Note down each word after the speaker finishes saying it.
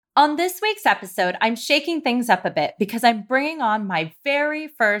On this week's episode, I'm shaking things up a bit because I'm bringing on my very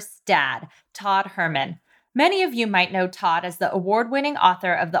first dad, Todd Herman. Many of you might know Todd as the award-winning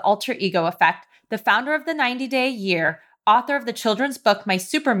author of The Alter Ego Effect, the founder of the 90-Day Year, author of the children's book My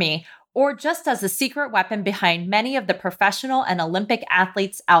Super Me, or just as the secret weapon behind many of the professional and Olympic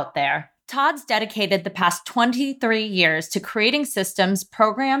athletes out there. Todd's dedicated the past 23 years to creating systems,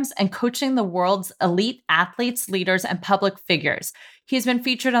 programs, and coaching the world's elite athletes, leaders, and public figures. He's been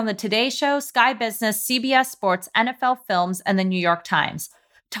featured on The Today Show, Sky Business, CBS Sports, NFL Films, and The New York Times.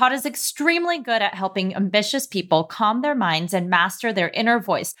 Todd is extremely good at helping ambitious people calm their minds and master their inner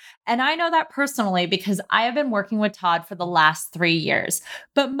voice. And I know that personally because I have been working with Todd for the last 3 years.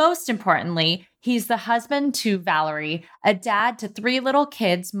 But most importantly, he's the husband to Valerie, a dad to 3 little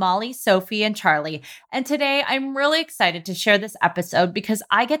kids, Molly, Sophie, and Charlie. And today I'm really excited to share this episode because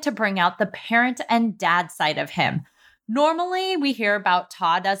I get to bring out the parent and dad side of him. Normally, we hear about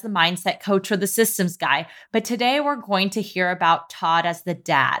Todd as the mindset coach or the systems guy, but today we're going to hear about Todd as the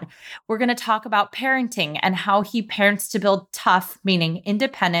dad. We're going to talk about parenting and how he parents to build tough, meaning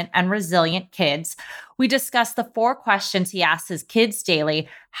independent and resilient kids. We discuss the 4 questions he asks his kids daily,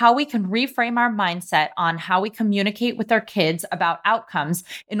 how we can reframe our mindset on how we communicate with our kids about outcomes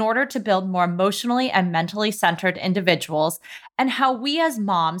in order to build more emotionally and mentally centered individuals, and how we as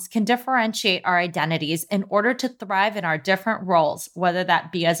moms can differentiate our identities in order to thrive in our different roles, whether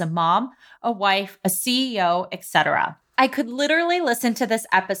that be as a mom, a wife, a CEO, etc. I could literally listen to this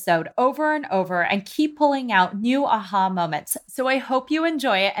episode over and over and keep pulling out new aha moments, so I hope you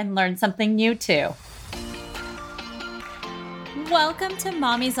enjoy it and learn something new too. Welcome to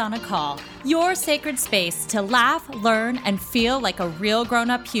Mommy's on a Call, your sacred space to laugh, learn, and feel like a real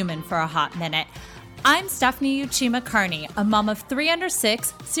grown-up human for a hot minute. I'm Stephanie Uchima Carney, a mom of 3 under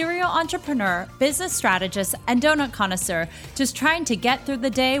 6, serial entrepreneur, business strategist, and donut connoisseur, just trying to get through the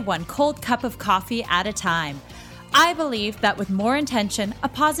day one cold cup of coffee at a time. I believe that with more intention, a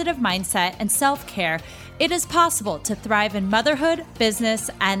positive mindset, and self-care, it is possible to thrive in motherhood, business,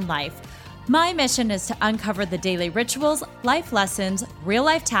 and life. My mission is to uncover the daily rituals, life lessons,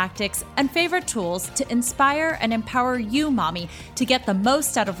 real-life tactics, and favorite tools to inspire and empower you, mommy, to get the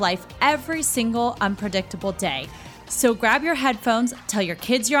most out of life every single unpredictable day. So grab your headphones, tell your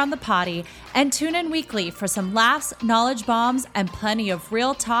kids you're on the potty, and tune in weekly for some laughs, knowledge bombs, and plenty of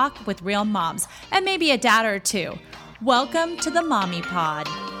real talk with real moms, and maybe a dad or two. Welcome to the Mommy Pod.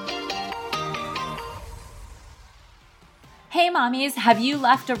 Hey mommies, have you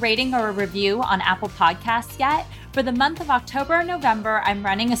left a rating or a review on Apple Podcasts yet? For the month of October and November, I'm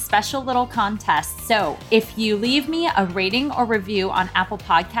running a special little contest. So if you leave me a rating or review on Apple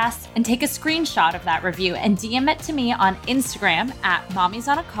Podcasts and take a screenshot of that review and DM it to me on Instagram at Mommy's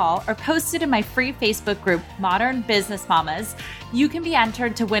on a Call or post it in my free Facebook group, Modern Business Mamas, you can be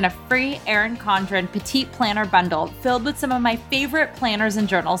entered to win a free Erin Condren Petite Planner bundle filled with some of my favorite planners and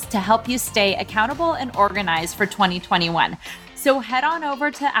journals to help you stay accountable and organized for 2021. So head on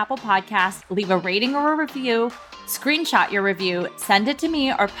over to Apple Podcasts, leave a rating or a review, screenshot your review, send it to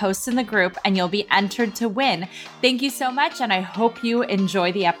me or post in the group, and you'll be entered to win. Thank you so much, and I hope you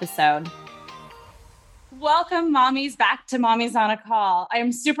enjoy the episode. Welcome, mommies, back to Mommy's on a Call.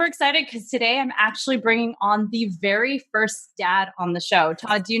 I'm super excited because today I'm actually bringing on the very first dad on the show.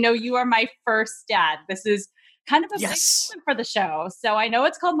 Todd, do you know you are my first dad? This is kind of a big moment for the show. So I know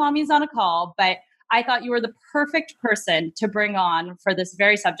it's called Mommy's on a Call, but I thought you were the perfect person to bring on for this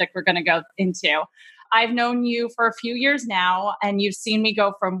very subject we're going to go into. I've known you for a few years now, and you've seen me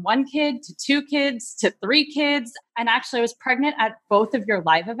go from 1 kid to 2 kids to 3 kids. And actually, I was pregnant at both of your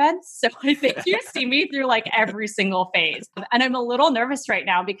live events. So I think you've seen me through like every single phase. And I'm a little nervous right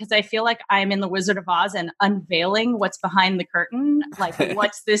now because I feel like I'm in the Wizard of Oz and unveiling what's behind the curtain. Like,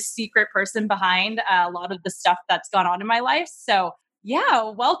 what's this secret person behind a lot of the stuff that's gone on in my life? So yeah,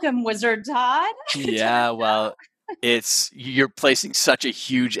 welcome, Wizard Todd. Yeah, well, you're placing such a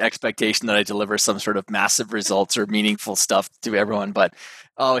huge expectation that I deliver some sort of massive results or meaningful stuff to everyone. But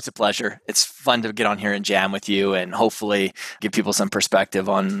it's a pleasure. It's fun to get on here and jam with you and hopefully give people some perspective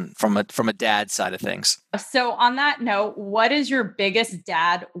on from a dad side of things. So on that note, what is your biggest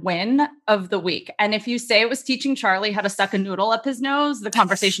dad win of the week? And if you say it was teaching Charlie how to suck a noodle up his nose, the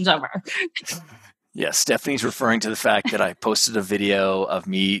conversation's over. Yeah, Stephanie's referring to the fact that I posted a video of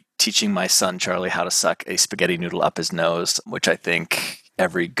me teaching my son Charlie how to suck a spaghetti noodle up his nose, which I think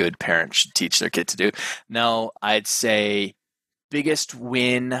every good parent should teach their kid to do. No, I'd say biggest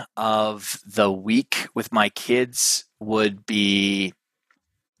win of the week with my kids would be,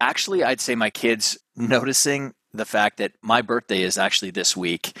 actually, I'd say my kids noticing the fact that my birthday is actually this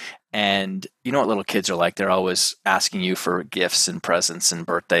week. And you know what little kids are like? They're always asking you for gifts and presents and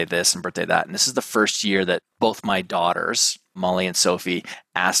birthday this and birthday that. And this is the first year that both my daughters, Molly and Sophie,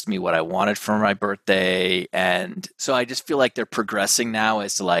 asked me what I wanted for my birthday. And so I just feel like they're progressing now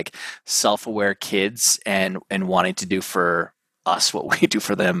as to like self-aware kids and wanting to do for us what we do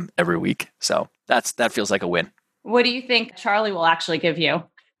for them every week. So that feels like a win. What do you think Charlie will actually give you?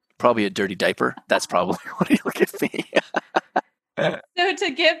 Probably a dirty diaper. That's probably what he'll give me. So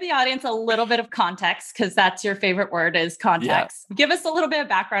to give the audience a little bit of context, because that's your favorite word is context, give us a little bit of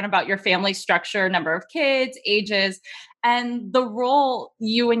background about your family structure, number of kids, ages, and the role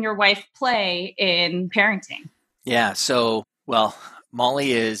you and your wife play in parenting. Yeah. So, well,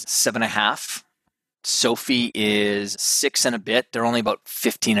 Molly is 7.5. Sophie is 6 and a bit. They're only about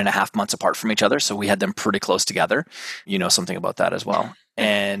 15 and a half months apart from each other. So we had them pretty close together. You know something about that as well.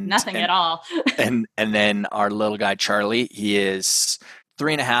 And nothing at all. and then our little guy, Charlie, he is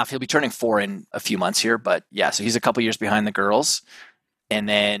 3.5. He'll be turning 4 in a few months here. But yeah, so he's a couple years behind the girls. And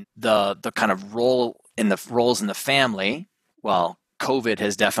then the kind of roles in the family, well, COVID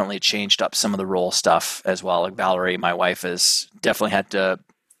has definitely changed up some of the role stuff as well. Like Valerie, my wife, has definitely had to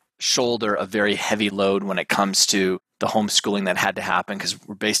shoulder a very heavy load when it comes to the homeschooling that had to happen because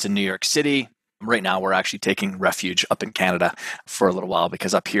we're based in New York City. Right now, we're actually taking refuge up in Canada for a little while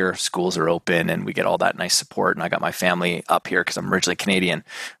because up here schools are open and we get all that nice support. And I got my family up here because I'm originally Canadian.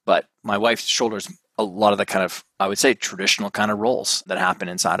 But my wife shoulders a lot of the kind of, I would say, traditional kind of roles that happen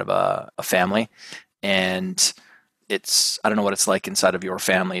inside of a family. And I don't know what it's like inside of your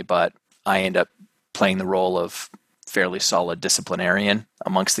family, but I end up playing the role of fairly solid disciplinarian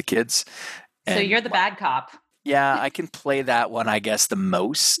amongst the kids. So you're the bad cop. Yeah, I can play that one, I guess, the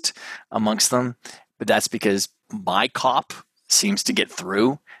most amongst them. But that's because my cop seems to get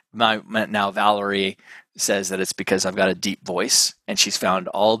through. Now, Valerie says that it's because I've got a deep voice. And she's found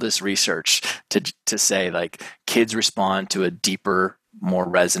all this research to say, like, kids respond to a deeper, more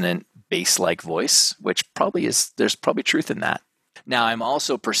resonant, bass-like voice, which there's probably truth in that. Now, I'm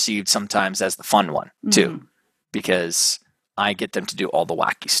also perceived sometimes as the fun one, too, because I get them to do all the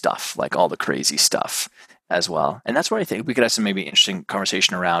wacky stuff, like all the crazy stuff as well. And that's where I think we could have some maybe interesting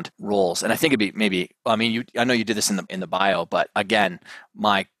conversation around roles. And I think it'd be I know you did this in the bio, but again,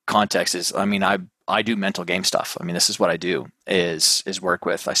 my context is, I do mental game stuff. I mean, this is what I do is work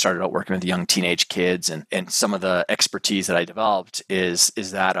with. I started out working with young teenage kids and some of the expertise that I developed is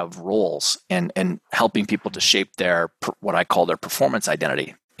that of roles and helping people to shape their, what I call their performance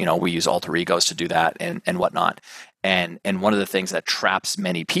identity. You know, we use alter egos to do that and whatnot. And one of the things that traps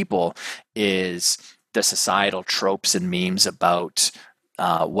many people is the societal tropes and memes about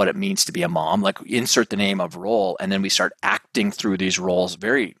what it means to be a mom. Like insert the name of role, and then we start acting through these roles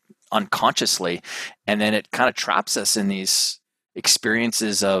very unconsciously. And then it kind of traps us in these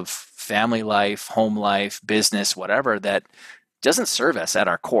experiences of family life, home life, business, whatever, that doesn't serve us at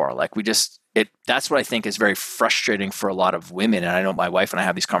our core. Like that's what I think is very frustrating for a lot of women. And I know my wife and I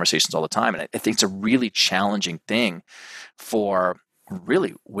have these conversations all the time. And I think it's a really challenging thing for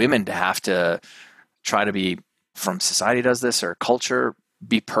really women to have to try to be, from society does this or culture,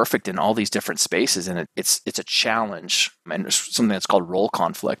 be perfect in all these different spaces. And it's a challenge. And there's something that's called role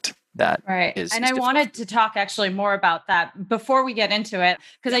conflict. That right. is I wanted to talk actually more about that before we get into it,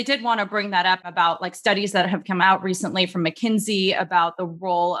 because I did want to bring that up about like studies that have come out recently from McKinsey about the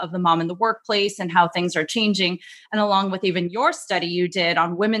role of the mom in the workplace and how things are changing. And along with even your study you did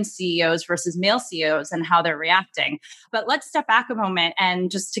on women CEOs versus male CEOs and how they're reacting. But let's step back a moment. And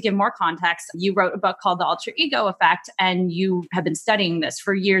just to give more context, you wrote a book called The Alter Ego Effect, and you have been studying this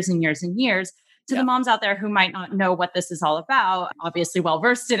for years and years and years. To the moms out there who might not know what this is all about, obviously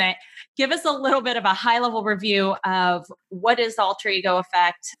well-versed in it, give us a little bit of a high-level review of what is the alter ego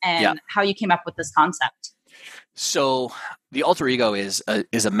effect and how you came up with this concept. So the alter ego is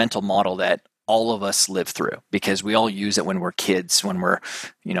a mental model that all of us live through because we all use it when we're kids, when we're,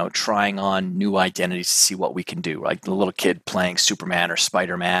 trying on new identities to see what we can do. Like the little kid playing Superman or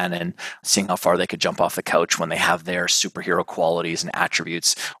Spider-Man and seeing how far they could jump off the couch when they have their superhero qualities and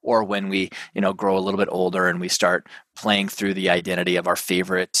attributes. Or when we, grow a little bit older and we start playing through the identity of our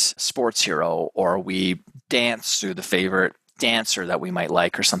favorite sports hero, or we dance through the favorite dancer that we might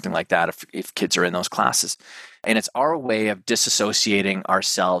like or something like that if kids are in those classes. And it's our way of disassociating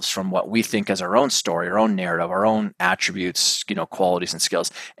ourselves from what we think is our own story, our own narrative, our own attributes, qualities and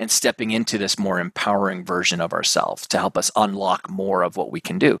skills, and stepping into this more empowering version of ourselves to help us unlock more of what we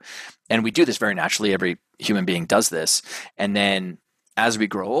can do. And we do this very naturally. Every human being does this. And then as we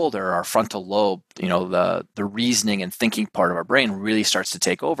grow older, our frontal lobe, the reasoning and thinking part of our brain really starts to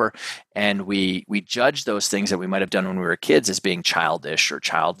take over. And we judge those things that we might have done when we were kids as being childish or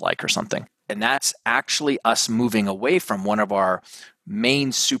childlike or something. And that's actually us moving away from one of our main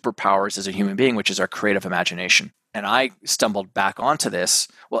superpowers as a human being, which is our creative imagination. And I stumbled back onto this.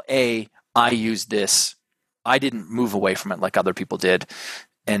 Well, I used this. I didn't move away from it like other people did.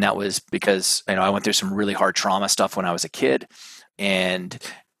 And that was because, I went through some really hard trauma stuff when I was a kid. And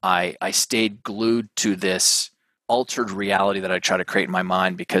I stayed glued to this altered reality that I try to create in my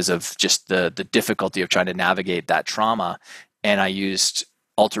mind because of just the difficulty of trying to navigate that trauma. And I used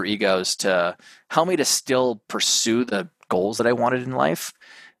alter egos to help me to still pursue the goals that I wanted in life,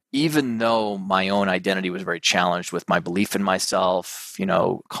 even though my own identity was very challenged with my belief in myself,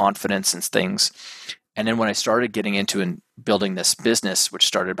 confidence and things. And then when I started getting into and building this business, which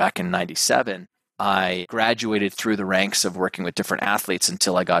started back in 97, I graduated through the ranks of working with different athletes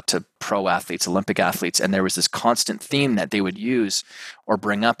until I got to pro athletes, Olympic athletes. And there was this constant theme that they would use or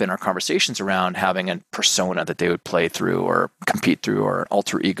bring up in our conversations around having a persona that they would play through or compete through, or an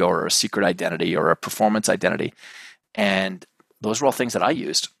alter ego or a secret identity or a performance identity. And those were all things that I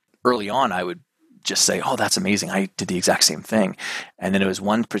used. Early on, I would just say, oh, that's amazing. I did the exact same thing. And then it was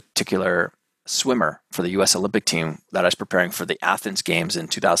one particular swimmer for the U.S. Olympic team that I was preparing for the Athens Games in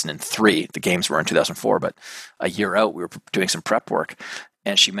 2003. The games were in 2004, but a year out, we were doing some prep work.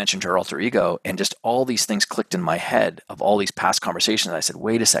 And she mentioned her alter ego, and just all these things clicked in my head of all these past conversations. I said,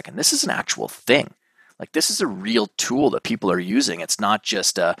 wait a second, this is an actual thing. Like, this is a real tool that people are using. It's not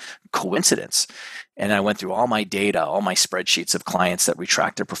just a coincidence. And I went through all my data, all my spreadsheets of clients that we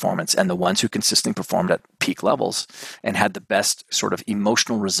tracked their performance, and the ones who consistently performed at peak levels and had the best sort of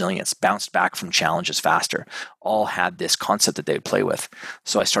emotional resilience, bounced back from challenges faster, all had this concept that they would play with.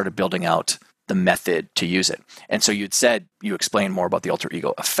 So I started building out the method to use it. And so you explained more about the alter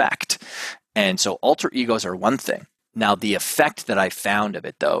ego effect. And so alter egos are one thing. Now, the effect that I found of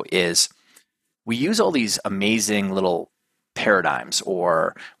it, though, is we use all these amazing little paradigms,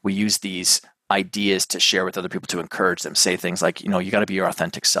 or we use these ideas to share with other people to encourage them. Say things like, you got to be your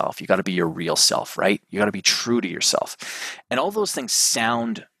authentic self. You got to be your real self, right? You got to be true to yourself. And all those things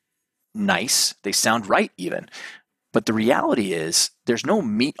sound nice. They sound right even. But the reality is there's no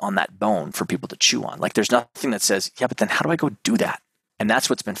meat on that bone for people to chew on. Like, there's nothing that says, yeah, but then how do I go do that? And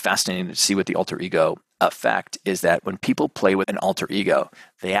that's what's been fascinating to see with the alter ego effect, is that when people play with an alter ego,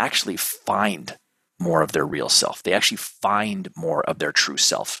 they actually find more of their real self. They actually find more of their true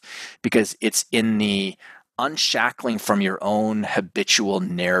self, because it's in the unshackling from your own habitual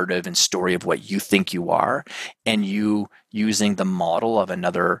narrative and story of what you think you are, and you using the model of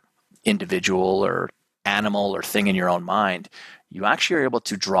another individual or animal or thing in your own mind, you actually are able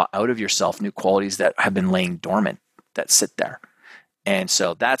to draw out of yourself new qualities that have been laying dormant, that sit there. And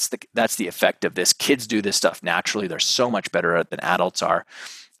so that's the effect of this. Kids do this stuff naturally. They're so much better at it than adults are.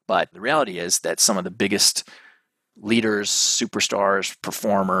 But the reality is that some of the biggest leaders, superstars,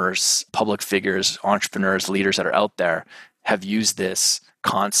 performers, public figures, entrepreneurs, leaders that are out there have used this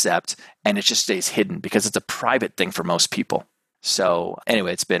concept, and it just stays hidden because it's a private thing for most people. So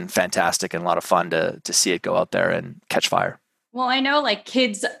anyway, it's been fantastic and a lot of fun to see it go out there and catch fire. Well, I know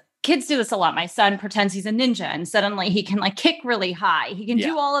kids do this a lot. My son pretends he's a ninja, and suddenly he can kick really high. He can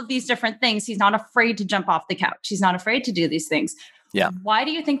do all of these different things. He's not afraid to jump off the couch. He's not afraid to do these things. Yeah. Why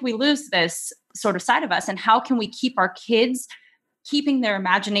do you think we lose this sort of side of us? And how can we keep our kids keeping their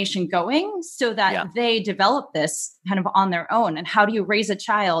imagination going so that they develop this kind of on their own? And how do you raise a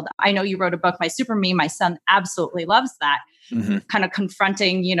child? I know you wrote a book, My Super Me. My son absolutely loves that, kind of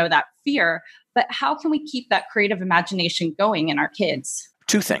confronting, that fear. But how can we keep that creative imagination going in our kids?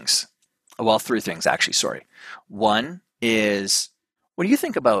 Two things. Well, three things, actually. Sorry. One is, when you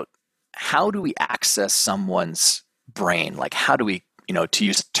think about how do we access someone's brain, like how do we, to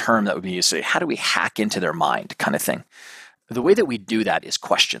use a term that would be used today, how do we hack into their mind kind of thing? The way that we do that is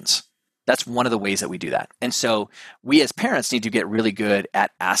questions. That's one of the ways that we do that. And so we as parents need to get really good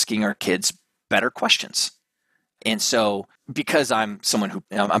at asking our kids better questions. And so because I'm someone who,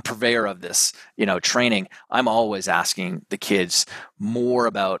 I'm a purveyor of this, training, I'm always asking the kids more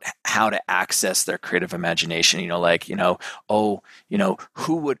about how to access their creative imagination, who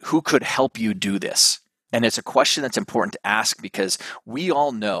could help you do this? And it's a question that's important to ask, because we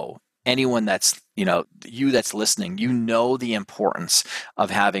all know, anyone that's, you that's listening, the importance of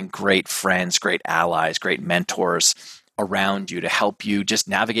having great friends, great allies, great mentors around you to help you just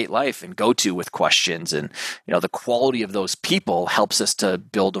navigate life and go to with questions. And, the quality of those people helps us to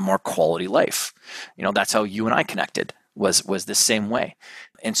build a more quality life. That's how you and I connected, was the same way.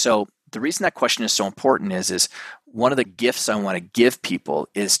 And so the reason that question is so important is one of the gifts I want to give people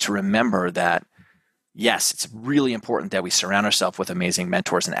is to remember that, yes, it's really important that we surround ourselves with amazing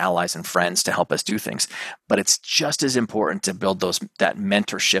mentors and allies and friends to help us do things. But it's just as important to build that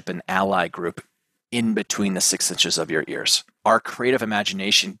mentorship and ally group in between the 6 inches of your ears. Our creative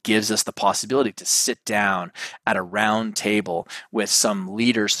imagination gives us the possibility to sit down at a round table with some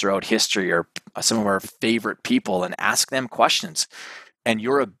leaders throughout history or some of our favorite people and ask them questions. And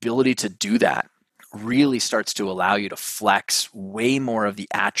your ability to do that really starts to allow you to flex way more of the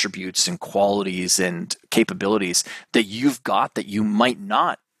attributes and qualities and capabilities that you've got that you might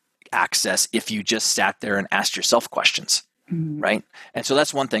not access if you just sat there and asked yourself questions. Right. And so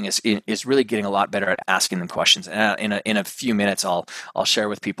that's one thing is really getting a lot better at asking them questions. And in a few minutes, I'll share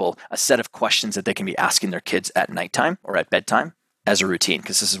with people a set of questions that they can be asking their kids at nighttime or at bedtime as a routine,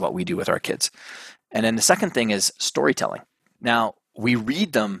 because this is what we do with our kids. And then the second thing is storytelling. Now, we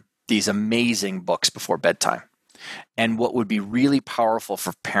read them these amazing books before bedtime. And what would be really powerful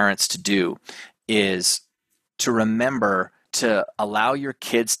for parents to do is to remember to allow your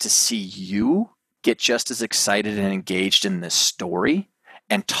kids to see you get just as excited and engaged in this story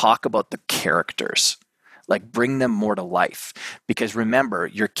and talk about the characters, like bring them more to life. Because remember,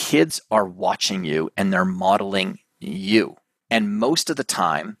 your kids are watching you and they're modeling you. And most of the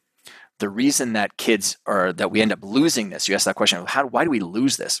time, the reason that that we end up losing this, you asked that question, why do we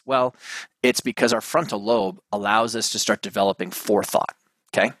lose this? Well, it's because our frontal lobe allows us to start developing forethought,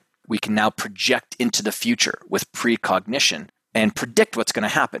 okay? We can now project into the future with precognition and predict what's going to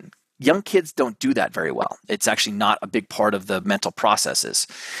happen. Young kids don't do that very well. It's actually not a big part of the mental processes.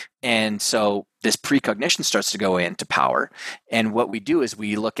 And so this precognition starts to go into power. And what we do is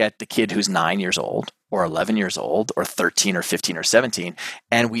we look at the kid who's 9 years old or 11 years old or 13 or 15 or 17,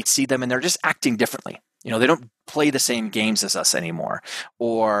 and we see them and they're just acting differently. They don't play the same games as us anymore.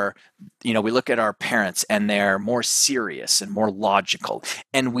 Or, we look at our parents and they're more serious and more logical.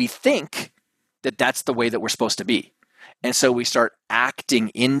 And we think that that's the way that we're supposed to be. And so we start acting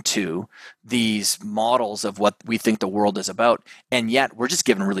into these models of what we think the world is about. And yet we're just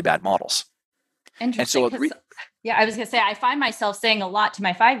given really bad models. Interesting. And so I was going to say, I find myself saying a lot to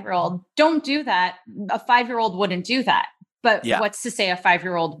my 5-year-old, don't do that. A 5-year-old wouldn't do that. But what's to say a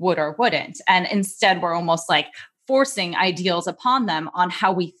 5-year-old would or wouldn't? And instead, we're almost like forcing ideals upon them on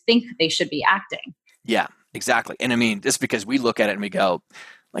how we think they should be acting. Yeah, exactly. And I mean, just because we look at it and we go,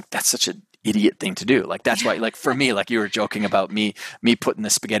 like, that's such an idiot thing to do. Like, that's why, like, for me, like you were joking about me putting the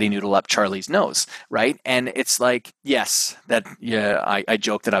spaghetti noodle up Charlie's nose, right? And it's like, yes, I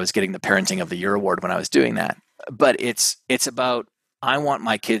joked that I was getting the Parenting of the Year award when I was doing that. But it's about, I want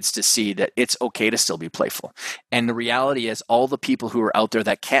my kids to see that it's okay to still be playful. And the reality is all the people who are out there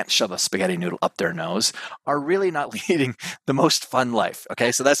that can't shove a spaghetti noodle up their nose are really not leading the most fun life.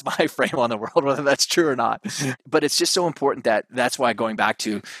 Okay. So that's my frame on the world, whether that's true or not. But it's just so important that's why going back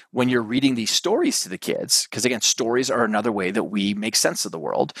to when you're reading these stories to the kids, because again, stories are another way that we make sense of the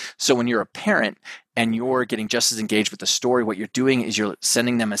world. So when you're a parent and you're getting just as engaged with the story, what you're doing is you're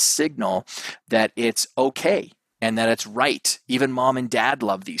sending them a signal that it's okay. And that it's right. Even mom and dad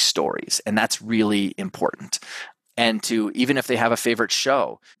love these stories. And that's really important. And to, even if they have a favorite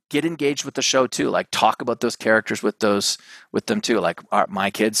show, get engaged with the show too. Like talk about those characters with them too. Like my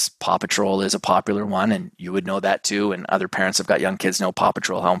kids, Paw Patrol is a popular one, and you would know that too. And other parents have got young kids know Paw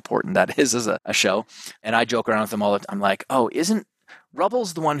Patrol, how important that is as a show. And I joke around with them all the time. I'm like, oh, isn't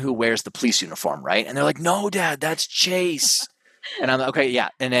Rubble's the one who wears the police uniform, right? And they're like, no, Dad, that's Chase. And I'm like, okay, yeah.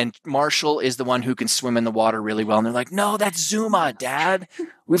 And then Marshall is the one who can swim in the water really well. And they're like, no, that's Zuma, Dad.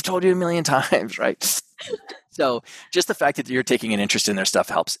 We've told you a million times, right? So just the fact that you're taking an interest in their stuff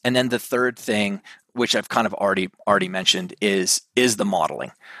helps. And then the third thing, which I've kind of already mentioned, is the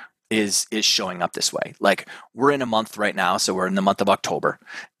modeling, is showing up this way. Like we're in a month right now, so we're in the month of October,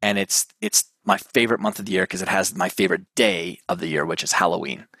 and it's my favorite month of the year because it has my favorite day of the year, which is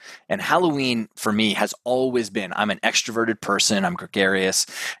Halloween. And Halloween for me has always been, I'm an extroverted person, I'm gregarious,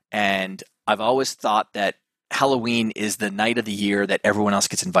 and I've always thought that Halloween is the night of the year that everyone else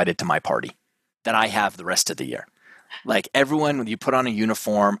gets invited to my party that I have the rest of the year. Like everyone, when you put on a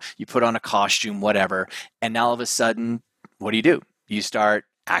uniform, you put on a costume, whatever, and now all of a sudden, what do? You start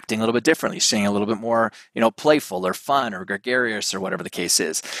acting a little bit differently, saying a little bit more, playful or fun or gregarious or whatever the case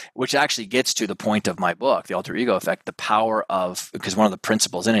is, which actually gets to the point of my book, The Alter Ego Effect, the power of, because one of the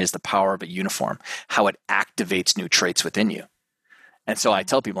principles in it is the power of a uniform, how it activates new traits within you. And so I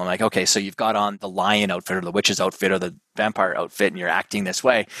tell people, I'm like, okay, so you've got on the lion outfit or the witch's outfit or the vampire outfit and you're acting this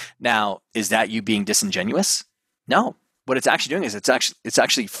way. Now, is that you being disingenuous? No. What it's actually doing is it's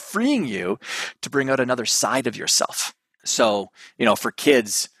actually freeing you to bring out another side of yourself. So, for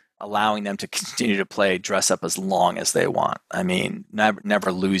kids, allowing them to continue to play dress up as long as they want. I mean,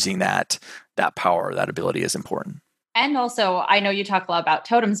 never losing that power, that ability is important. And also, I know you talk a lot about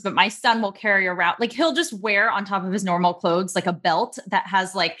totems, but my son will carry around, like he'll just wear on top of his normal clothes, like a belt that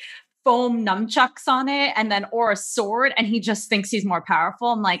has like foam nunchucks on it, and then or a sword, and he just thinks he's more powerful.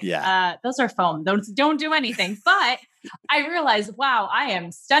 I'm like, those are foam. Don't do anything. But I realize, wow, I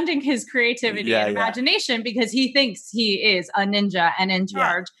am stunting his creativity and imagination because he thinks he is a ninja and in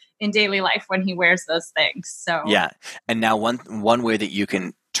charge in daily life when he wears those things. So and now one way that you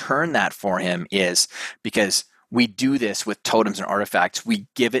can turn that for him is because we do this with totems and artifacts. We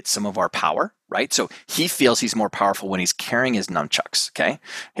give it some of our power, right? So he feels he's more powerful when he's carrying his nunchucks, okay?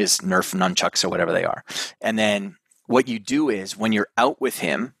 His Nerf nunchucks or whatever they are. And then what you do is when you're out with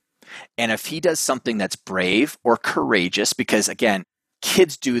him, and if he does something that's brave or courageous, because again,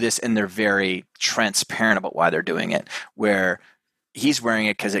 kids do this and they're very transparent about why they're doing it, where he's wearing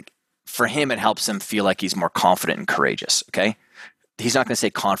it because for him, it helps him feel like he's more confident and courageous, okay? He's not going to say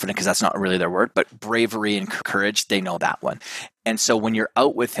confident because that's not really their word, but bravery and courage, they know that one. And so when you're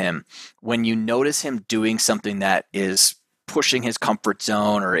out with him, when you notice him doing something that is pushing his comfort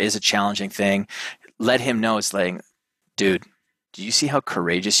zone or is a challenging thing, let him know it's like, dude, do you see how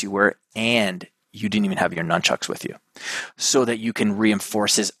courageous you were? And you didn't even have your nunchucks with you. So that you can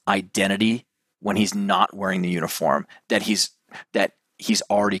reinforce his identity when he's not wearing the uniform, that he's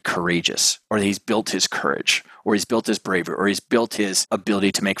already courageous, or that he's built his courage, or he's built his bravery, or he's built his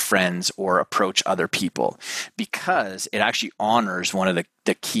ability to make friends or approach other people, because it actually honors one of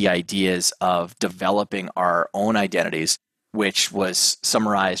the key ideas of developing our own identities, which was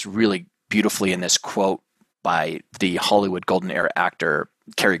summarized really beautifully in this quote by the Hollywood Golden Era actor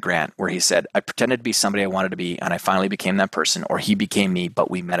Cary Grant, where he said, "I pretended to be somebody I wanted to be, and I finally became that person, or he became me,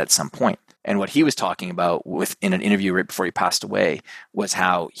 but we met at some point." And what he was talking about in an interview right before he passed away was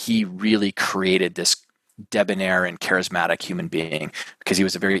how he really created this debonair and charismatic human being because he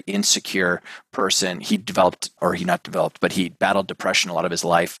was a very insecure person. He battled depression a lot of his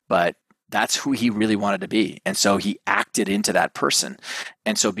life, but that's who he really wanted to be. And so he acted into that person.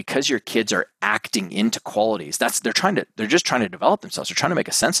 And so because your kids are acting into qualities, they're just trying to develop themselves. They're trying to make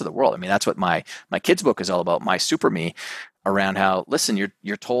a sense of the world. I mean, that's what my kids' book is all about, My Super Me, around how, listen,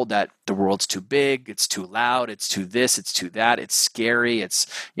 you're told that the world's too big, it's too loud, it's too this, it's too that, it's scary, it's,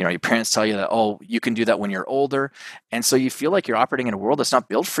 your parents tell you that, oh, you can do that when you're older. And so you feel like you're operating in a world that's not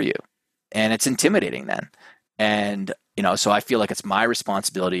built for you. And it's intimidating then. And, so I feel like it's my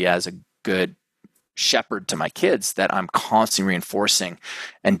responsibility as a good shepherd to my kids that I'm constantly reinforcing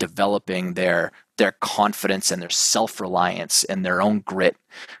and developing their confidence and their self-reliance and their own grit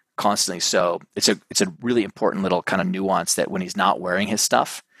constantly. So it's a really important little kind of nuance that when he's not wearing his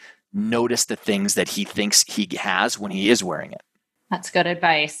stuff, notice the things that he thinks he has when he is wearing it. That's good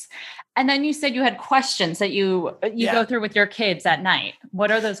advice. And then you said you had questions that you go through with your kids at night. What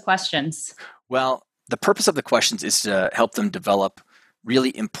are those questions? Well, the purpose of the questions is to help them develop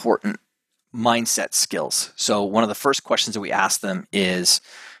really important mindset skills. So one of the first questions that we ask them is,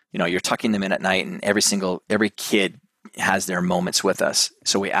 you're tucking them in at night, and every kid has their moments with us.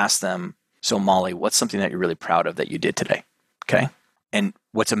 So we ask them, so Molly, what's something that you're really proud of that you did today? Okay. And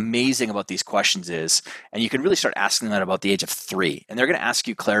what's amazing about these questions is, and you can really start asking them that about the age of 3, and they're going to ask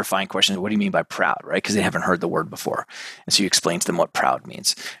you clarifying questions. What do you mean by proud, right? Because they haven't heard the word before. And so you explain to them what proud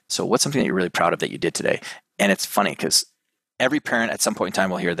means. So what's something that you're really proud of that you did today? And it's funny because every parent at some point in time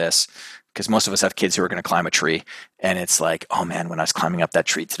will hear this, because most of us have kids who are going to climb a tree, and it's like, oh man, when I was climbing up that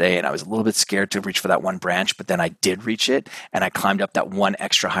tree today and I was a little bit scared to reach for that one branch, but then I did reach it and I climbed up that one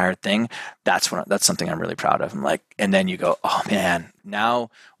extra higher thing. That's something I'm really proud of. I'm like, and then you go, oh man, now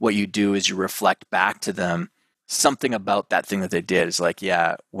what you do is you reflect back to them something about that thing that they did. Is like,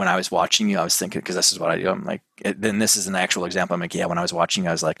 yeah, when I was watching you, I was thinking, because this is what I do. I'm like, then this is an actual example. I'm like, yeah, when I was watching you,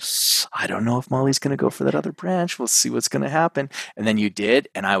 I was like, I don't know if Molly's going to go for that other branch. We'll see what's going to happen. And then you did.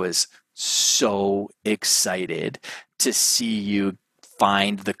 And I was so excited to see you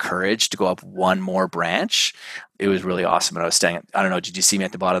find the courage to go up one more branch. It was really awesome. And I was staying, I don't know, did you see me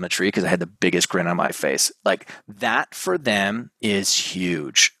at the bottom of the tree? Because I had the biggest grin on my face. Like that for them is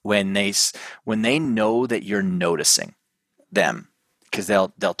huge when they know that you're noticing them, because they'll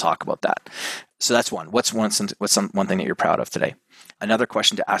talk about that. So that's one. What's one thing that you're proud of today? Another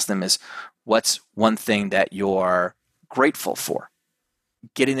question to ask them is, what's one thing that you're grateful for?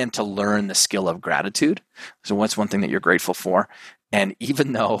 Getting them to learn the skill of gratitude. So what's one thing that you're grateful for? And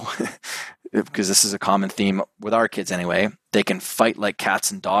even though, because this is a common theme with our kids anyway, they can fight like cats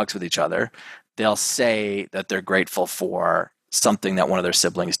and dogs with each other. They'll say that they're grateful for something that one of their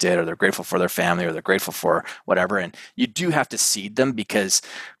siblings did, or they're grateful for their family, or they're grateful for whatever. And you do have to seed them, because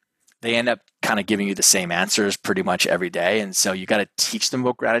they end up kind of giving you the same answers pretty much every day. And so you got to teach them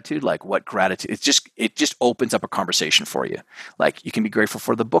about gratitude, like what gratitude, it just opens up a conversation for you. Like you can be grateful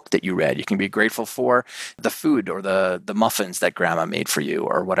for the book that you read. You can be grateful for the food or the muffins that grandma made for you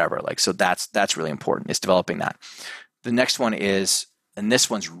or whatever. Like, so that's really important, is developing that. The next one is, and this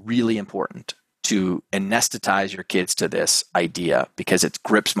one's really important to anesthetize your kids to this idea because it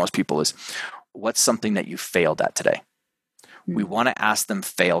grips most people, is what's something that you failed at today? We want to ask them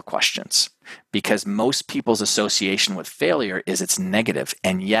fail questions because most people's association with failure is it's negative,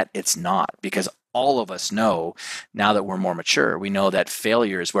 and yet it's not, because all of us know now that we're more mature, we know that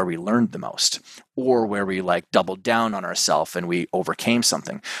failure is where we learned the most or where we like doubled down on ourselves and we overcame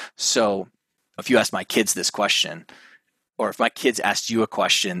something. So if you ask my kids this question, or if my kids asked you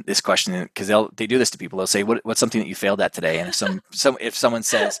this question, because they do this to people, they'll say, what's something that you failed at today? And if someone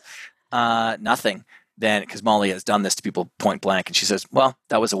says, nothing, then, because Molly has done this to people point blank, and she says, well,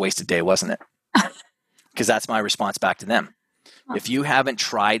 that was a wasted day, wasn't it? Because that's my response back to them. Huh. If you haven't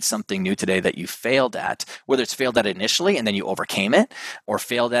tried something new today that you failed at, whether it's failed at initially and then you overcame it, or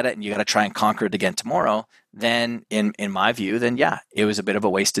failed at it and you got to try and conquer it again tomorrow, then in my view, then yeah, it was a bit of a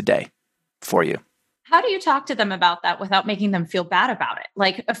wasted day for you. How do you talk to them about that without making them feel bad about it?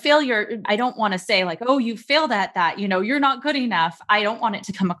 Like a failure, I don't want to say like, oh, you failed at that, you're not good enough. I don't want it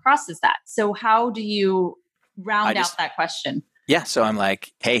to come across as that. So how do you round out that question? Yeah. So I'm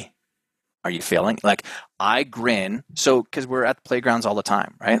like, hey, are you failing? Like I grin. So, because we're at the playgrounds all the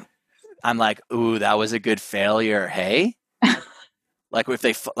time, right? I'm like, ooh, that was a good failure. Hey. Like if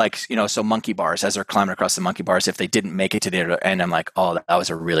they so monkey bars, as they're climbing across the monkey bars, if they didn't make it to the end, I'm like, oh, that was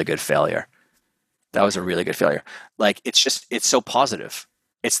a really good failure. That was a really good failure. Like, it's so positive.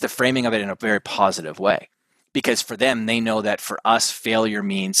 It's the framing of it in a very positive way. Because for them, they know that for us, failure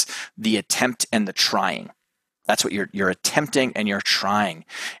means the attempt and the trying. That's what you're attempting and you're trying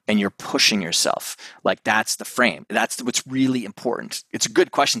and you're pushing yourself. Like, that's the frame. That's what's really important. It's a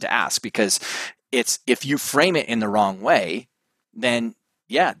good question to ask because if you frame it in the wrong way, then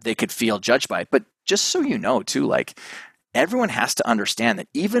yeah, they could feel judged by it. But just so you know too, like, everyone has to understand that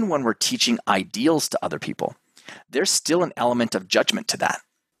even when we're teaching ideals to other people, there's still an element of judgment to that,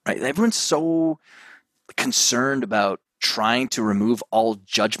 right? Everyone's so concerned about trying to remove all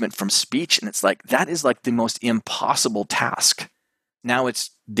judgment from speech. And it's like, that is like the most impossible task. Now it's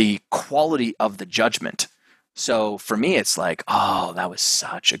the quality of the judgment. So for me, it's like, oh, that was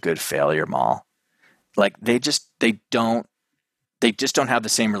such a good failure, Mal. Like they just don't have the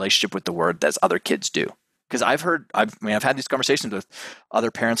same relationship with the word as other kids do. Because I've had these conversations with other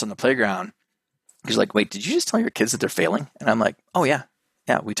parents on the playground. He's like, wait, did you just tell your kids that they're failing? And I'm like, oh yeah.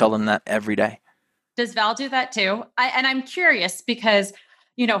 Yeah, we tell them that every day. Does Val do that too? I'm curious because,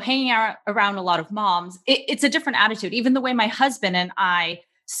 hanging around a lot of moms, it's a different attitude. Even the way my husband and I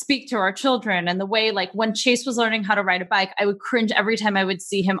speak to our children and the way, like when Chase was learning how to ride a bike, I would cringe every time I would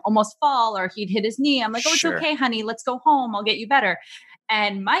see him almost fall or he'd hit his knee. I'm like, oh, it's okay, honey. Let's go home. I'll get you better.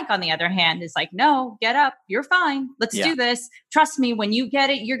 And Mike, on the other hand, is like, no, get up. You're fine. Let's do this. Trust me, when you get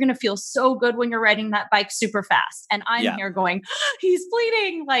it, you're going to feel so good when you're riding that bike super fast. And I'm here going, he's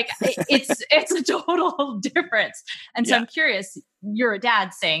bleeding. Like it's a total difference. And so I'm curious, you're a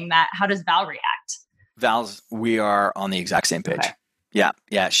dad saying that. How does Val react? We are on the exact same page. Okay.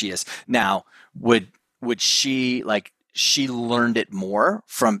 Yeah, she is. Now, would she she learned it more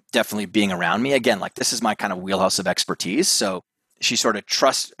from definitely being around me. Again, like this is my kind of wheelhouse of expertise. So she sort of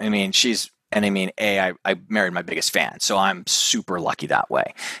trusts, I married my biggest fan. So I'm super lucky that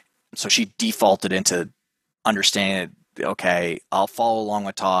way. So she defaulted into understanding, okay, I'll follow along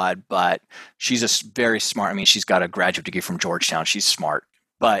with Todd, but she's very smart. She's got a graduate degree from Georgetown. She's smart.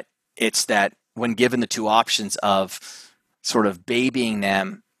 But it's that when given the two options of sort of babying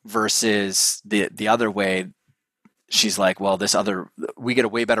them versus the other way, she's like, well, we get a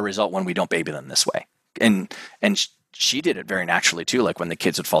way better result when we don't baby them this way. And she did it very naturally too. Like when the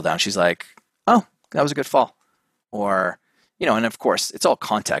kids would fall down, she's like, oh, that was a good fall. Or, and of course it's all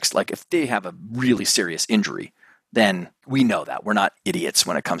context. Like if they have a really serious injury, then we know that we're not idiots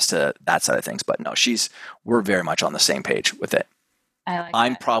when it comes to that side of things. But no, we're very much on the same page with it.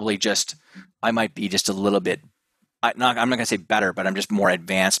 I'm probably I might be just a little bit, I'm not going to say better, but I'm just more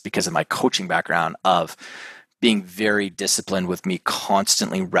advanced because of my coaching background of being very disciplined with me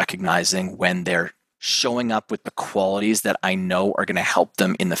constantly recognizing when they're showing up with the qualities that I know are going to help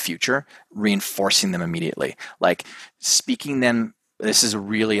them in the future, reinforcing them immediately. Like speaking them, this is a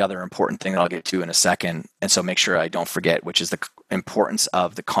really other important thing that I'll get to in a second. And so make sure I don't forget, which is the importance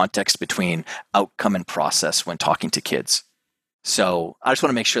of the context between outcome and process when talking to kids. So I just want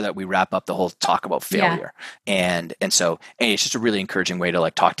to make sure that we wrap up the whole talk about failure. Yeah. And so it's just a really encouraging way to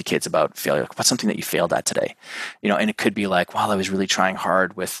like talk to kids about failure. Like, what's something that you failed at today? And it could be like, wow, I was really trying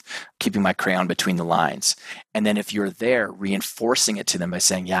hard with keeping my crayon between the lines. And then if you're there, reinforcing it to them by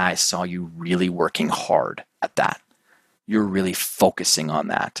saying, yeah, I saw you really working hard at that. You're really focusing on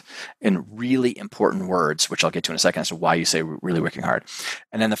that in really important words, which I'll get to in a second as to why you say really working hard.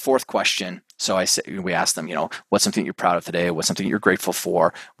 And then the fourth question, we ask them, what's something you're proud of today? What's something you're grateful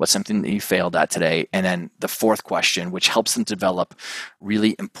for? What's something that you failed at today? And then the fourth question, which helps them develop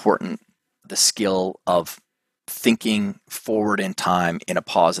really important, the skill of thinking forward in time in a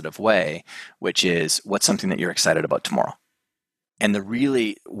positive way, which is what's something that you're excited about tomorrow? And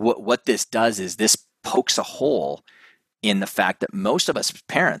what this does is this pokes a hole in the fact that most of us as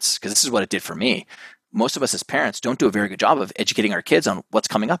parents, because this is what it did for me, most of us as parents don't do a very good job of educating our kids on what's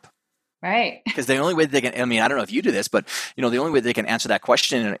coming up. Right. Because the only way they can, I don't know if you do this, but the only way they can answer that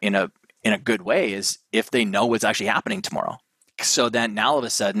question in a good way is if they know what's actually happening tomorrow. So then now all of a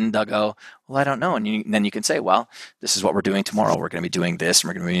sudden they'll go, well, I don't know. And then you can say, well, this is what we're doing tomorrow. We're going to be doing this and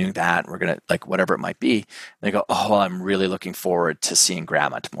we're going to be doing that. And we're going to like whatever it might be. And they go, oh, well, I'm really looking forward to seeing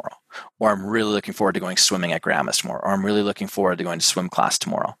grandma tomorrow. Or I'm really looking forward to going swimming at grandma's tomorrow. Or I'm really looking forward to going to swim class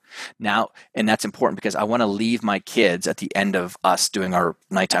tomorrow. Now, and that's important because I want to leave my kids at the end of us doing our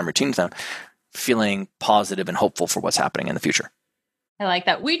nighttime routine with them feeling positive and hopeful for what's happening in the future. I like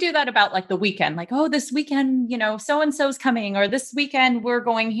that. We do that about like the weekend, like, oh, this weekend, so-and-so's coming, or this weekend we're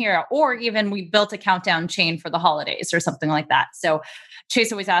going here, or even we built a countdown chain for the holidays or something like that. So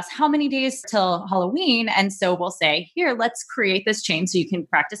Chase always asks, how many days till Halloween? And so we'll say, here, let's create this chain so you can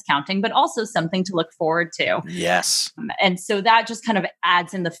practice counting, but also something to look forward to. Yes. And so that just kind of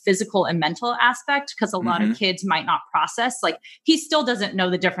adds in the physical and mental aspect, because a lot of kids might not process, like he still doesn't know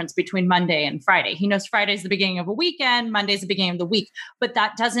the difference between Monday and Friday. He knows Friday's the beginning of a weekend, Monday's the beginning of the week, but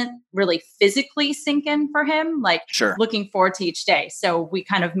that doesn't really physically sink in for him, like looking forward to each day. So we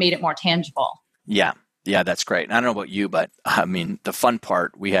kind of made it more tangible. Yeah. Yeah, that's great. And I don't know about you, but the fun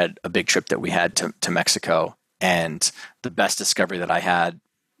part, we had a big trip that we had to Mexico. And the best discovery that I had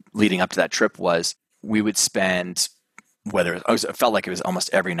leading up to that trip was we would spend, it felt like it was almost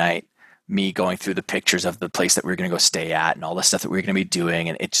every night, me going through the pictures of the place that we were going to go stay at and all the stuff that we were going to be doing.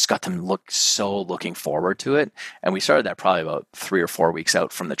 And it just got them looking forward to it. And we started that probably about 3 or 4 weeks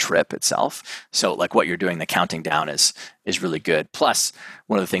out from the trip itself. So like what you're doing, the counting down is really good. Plus,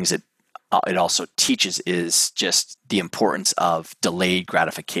 one of the things that it also teaches is just the importance of delayed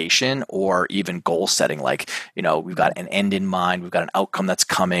gratification or even goal setting. Like, we've got an end in mind, we've got an outcome that's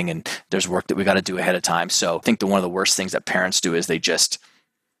coming, and there's work that we got to do ahead of time. So I think one of the worst things that parents do is the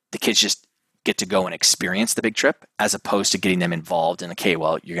kids just get to go and experience the big trip as opposed to getting them involved in, okay,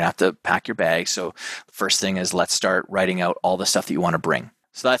 well, you're going to have to pack your bag. So the first thing is let's start writing out all the stuff that you want to bring.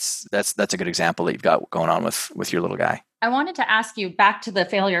 So that's a good example that you've got going on with your little guy. I wanted to ask you back to the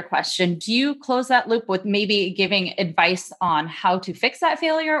failure question. Do you close that loop with maybe giving advice on how to fix that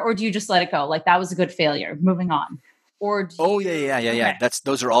failure, or do you just let it go? Like, that was a good failure, moving on. Or yeah. Okay.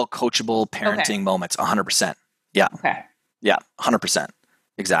 Those are all coachable parenting moments. 100%. Yeah. Okay. Yeah. 100%.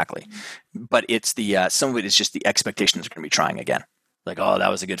 Exactly. But it's some of it is just the expectation that they're going to be trying again. Like, oh, that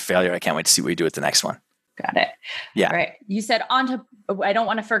was a good failure. I can't wait to see what you do with the next one. Got it. Yeah. All right. You said I don't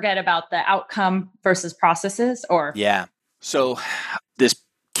want to forget about the outcome versus processes or. Yeah. So this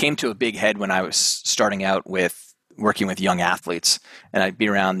came to a big head when I was starting out with working with young athletes, and I'd be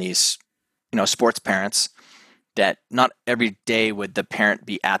around these, sports parents that not every day would the parent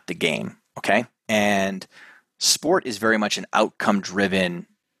be at the game. Okay. And sport is very much an outcome driven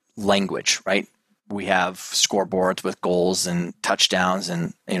language, right? We have scoreboards with goals and touchdowns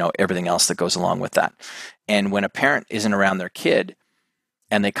and, everything else that goes along with that. And when a parent isn't around their kid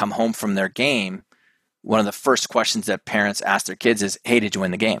and they come home from their game, one of the first questions that parents ask their kids is, hey, did you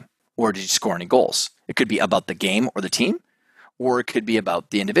win the game? Or did you score any goals? It could be about the game or the team, or it could be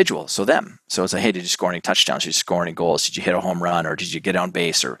about the individual, so them. So it's like, hey, did you score any touchdowns? Did you score any goals? Did you hit a home run? Or did you get on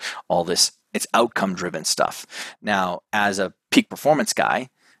base? Or all this. It's outcome-driven stuff. Now, as a peak performance guy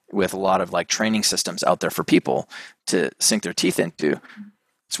with a lot of like training systems out there for people to sink their teeth into,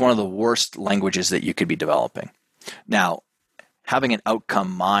 it's one of the worst languages that you could be developing. Now, having an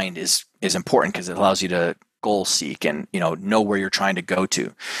outcome mind is important because it allows you to goal seek and know where you're trying to go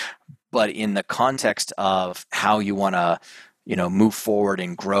to. But in the context of how you want to move forward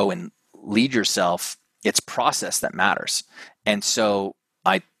and grow and lead yourself, it's process that matters. And so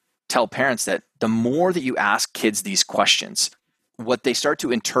I tell parents that the more that you ask kids these questions, what they start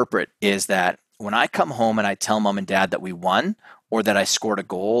to interpret is that when I come home and I tell mom and dad that we won or that I scored a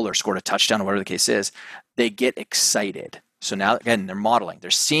goal or scored a touchdown or whatever the case is, they get excited. So now, again, they're modeling. They're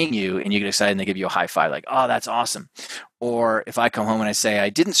seeing you and you get excited and they give you a high five like, oh, that's awesome. Or if I come home and I say I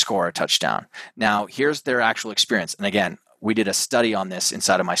didn't score a touchdown, now here's their actual experience. And again, we did a study on this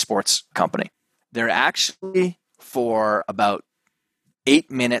inside of my sports company. They're actually, for about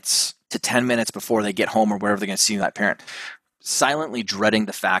 8 minutes to 10 minutes before they get home or wherever they're going to see that parent, silently dreading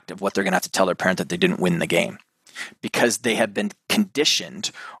the fact of what they're going to have to tell their parent that they didn't win the game, because they have been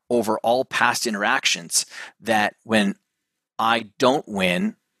conditioned over all past interactions that when I don't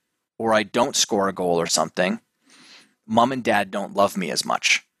win or I don't score a goal or something, mom and dad don't love me as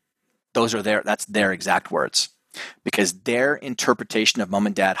much. That's their exact words, because their interpretation of mom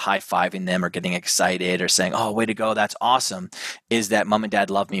and dad high-fiving them or getting excited or saying, oh, way to go, that's awesome, is that mom and dad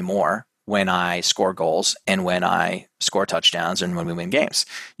love me more when I score goals and when I score touchdowns and when we win games.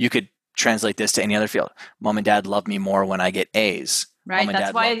 You could translate this to any other field. Mom and dad love me more when I get A's. Right.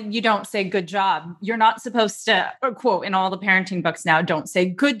 That's why you don't say good job. You're not supposed to, or quote in all the parenting books now, don't say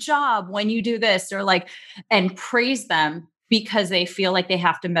good job when you do this, or like, and praise them, because they feel like they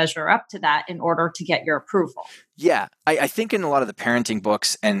have to measure up to that in order to get your approval. Yeah. I think in a lot of the parenting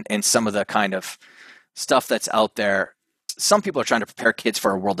books and some of the kind of stuff that's out there, some people are trying to prepare kids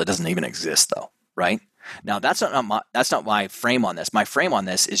for a world that doesn't even exist, though. Right. Now, that's not my frame on this. My frame on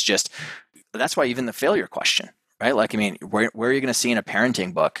this is just, that's why even the failure question. Right? Like, I mean, where are you going to see in a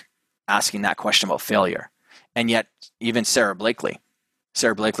parenting book asking that question about failure? And yet, even Sarah Blakely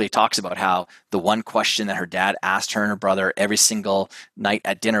talks about how the one question that her dad asked her and her brother every single night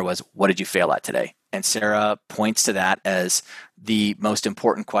at dinner was, what did you fail at today? And Sarah points to that as the most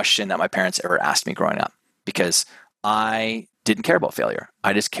important question that my parents ever asked me growing up, because I didn't care about failure.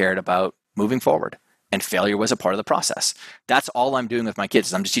 I just cared about moving forward. And failure was a part of the process. That's all I'm doing with my kids.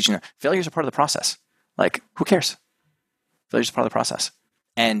 Is I'm just teaching them failure is a part of the process. Like, who cares? Failure's a part of the process.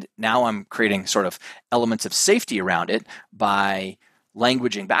 And now I'm creating sort of elements of safety around it by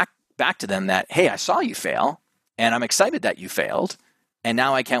languaging back to them that, hey, I saw you fail, and I'm excited that you failed, and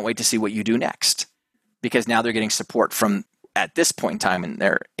now I can't wait to see what you do next. Because now they're getting support from, at this point in time in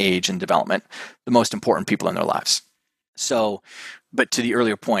their age and development, the most important people in their lives. So, but to the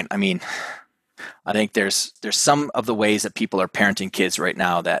earlier point, I mean, I think there's some of the ways that people are parenting kids right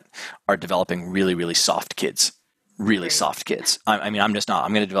now that are developing really, really soft kids. Really soft kids. I mean, I'm just not.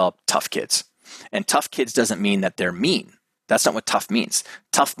 I'm going to develop tough kids. And tough kids doesn't mean that they're mean. That's not what tough means.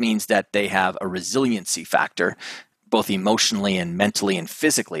 Tough means that they have a resiliency factor, both emotionally and mentally and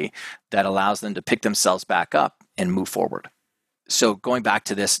physically, that allows them to pick themselves back up and move forward. So going back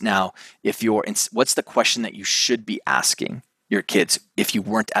to this now, what's the question that you should be asking your kids if you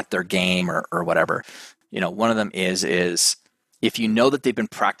weren't at their game or whatever? One of them is if you know that they've been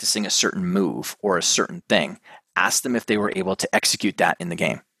practicing a certain move or a certain thing, ask them if they were able to execute that in the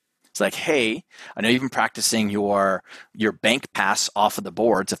game. It's like, hey, I know you've been practicing your bank pass off of the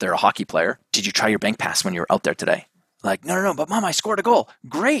boards if they're a hockey player. Did you try your bank pass when you were out there today? Like, no, but Mom, I scored a goal.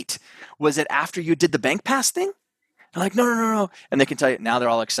 Great. Was it after you did the bank pass thing? They're like, no. And they can tell you, now they're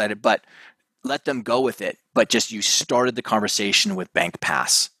all excited, but let them go with it. But just you started the conversation with bank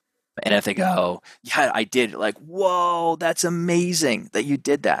pass. And if they go, yeah, I did, like, whoa, that's amazing that you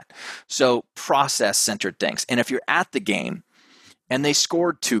did that. So process-centered things. And if you're at the game and they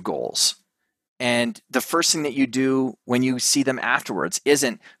scored 2 goals, and the first thing that you do when you see them afterwards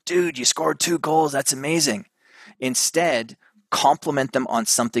isn't, dude, you scored 2 goals, that's amazing. Instead, compliment them on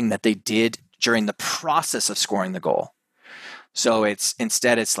something that they did during the process of scoring the goal. So it's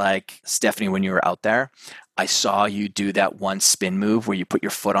like, Stephanie, when you were out there, I saw you do that one spin move where you put your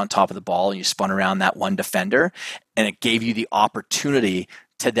foot on top of the ball and you spun around that one defender, and it gave you the opportunity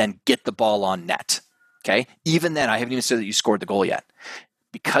to then get the ball on net. Okay? Even then, I haven't even said that you scored the goal yet.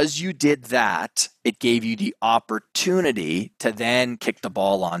 Because you did that, it gave you the opportunity to then kick the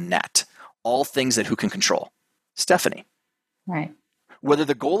ball on net. All things that who can control? Stephanie. Right. Whether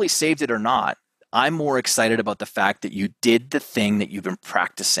the goalie saved it or not, I'm more excited about the fact that you did the thing that you've been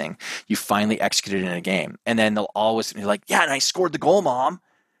practicing. You finally executed in a game. And then they'll always be like, yeah, and I scored the goal, Mom.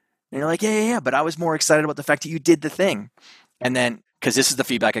 And you're like, yeah, but I was more excited about the fact that you did the thing. And then, because this is the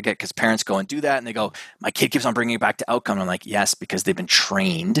feedback I get, because parents go and do that, and they go, my kid keeps on bringing it back to outcome. And I'm like, yes, because they've been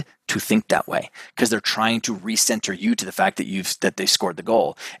trained to think that way, because they're trying to recenter you to the fact that they scored the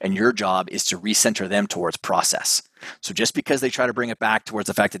goal. And your job is to recenter them towards process. So just because they try to bring it back towards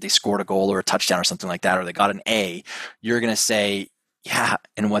the fact that they scored a goal or a touchdown or something like that, or they got an A, you're going to say, yeah.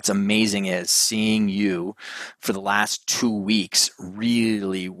 And what's amazing is seeing you for the last 2 weeks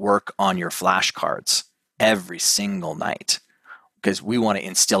really work on your flashcards every single night, because we want to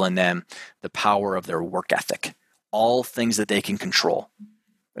instill in them the power of their work ethic, all things that they can control.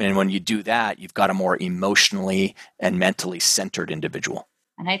 And when you do that, you've got a more emotionally and mentally centered individual.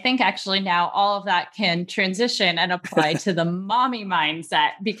 And I think actually now all of that can transition and apply to the mommy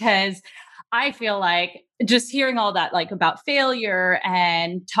mindset, because I feel like just hearing all that, like about failure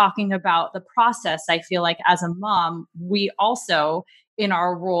and talking about the process, I feel like as a mom, we also in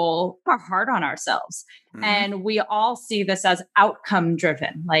our role are hard on ourselves. Mm-hmm. And we all see this as outcome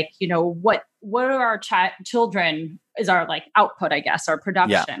driven. Like, what are our children is our like output, I guess, our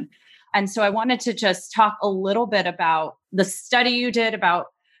production. Yeah. And so I wanted to just talk a little bit about the study you did about,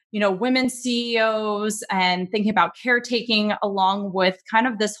 women CEOs and thinking about caretaking, along with kind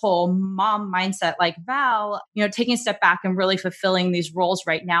of this whole mom mindset, like Val, taking a step back and really fulfilling these roles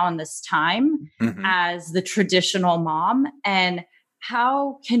right now in this time as the traditional mom. And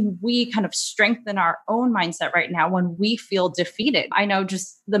how can we kind of strengthen our own mindset right now when we feel defeated? I know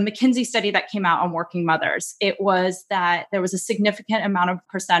just the McKinsey study that came out on working mothers, it was that there was a significant amount of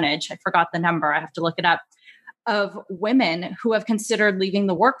percentage, I forgot the number, I have to look it up, of women who have considered leaving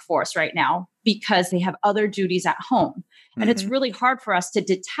the workforce right now because they have other duties at home. And it's really hard for us to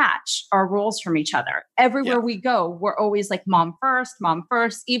detach our roles from each other. Everywhere we go, we're always like mom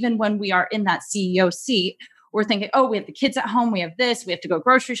first, even when we are in that CEO seat. We're thinking, oh, we have the kids at home, we have this, we have to go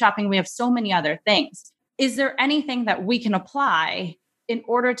grocery shopping, we have so many other things. Is there anything that we can apply in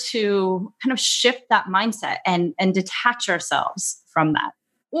order to kind of shift that mindset and detach ourselves from that?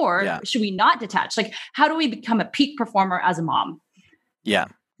 Or should we not detach? Like, how do we become a peak performer as a mom? Yeah.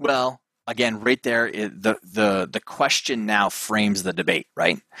 Well, again, right there, the question now frames the debate,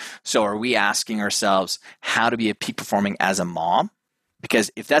 right? So are we asking ourselves how to be a peak performing as a mom?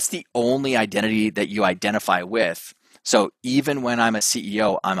 Because if that's the only identity that you identify with, so even when I'm a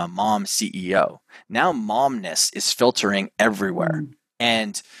CEO, I'm a mom CEO. Now momness is filtering everywhere.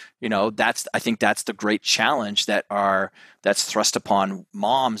 And, I think that's the great challenge that's thrust upon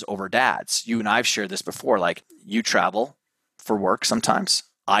moms over dads. You and I've shared this before, like you travel for work sometimes.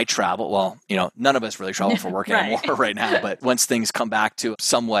 I travel. Well, none of us really travel for work anymore right now, but once things come back to a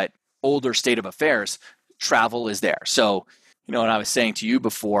somewhat older state of affairs, travel is there. So, and I was saying to you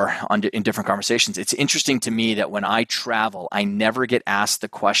before in different conversations, it's interesting to me that when I travel, I never get asked the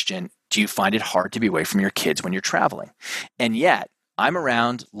question, do you find it hard to be away from your kids when you're traveling? And yet I'm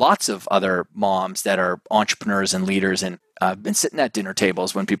around lots of other moms that are entrepreneurs and leaders. And I've been sitting at dinner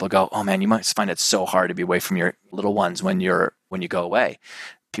tables when people go, oh man, you must find it so hard to be away from your little ones when you go away.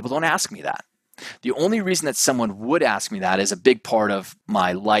 People don't ask me that. The only reason that someone would ask me that is a big part of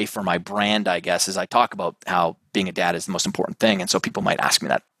my life or my brand, I guess, is I talk about how being a dad is the most important thing. And so people might ask me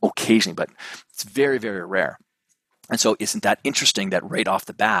that occasionally, but it's very, very rare. And so isn't that interesting that right off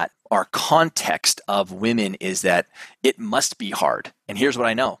the bat, our context of women is that it must be hard. And here's what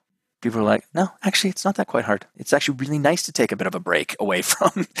I know. People are like, no, actually, it's not that quite hard. It's actually really nice to take a bit of a break away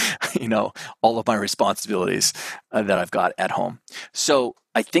from, all of my responsibilities that I've got at home. So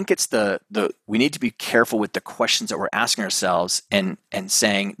I think it's we need to be careful with the questions that we're asking ourselves and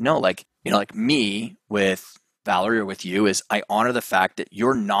saying, no, like me with Valerie or with you is I honor the fact that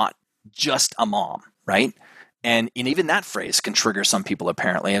you're not just a mom, right? And even that phrase can trigger some people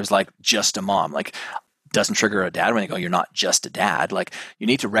apparently. It was like just a mom. Like doesn't trigger a dad when they go, you're not just a dad. Like you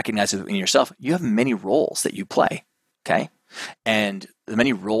need to recognize it in yourself. You have many roles that you play, okay? And the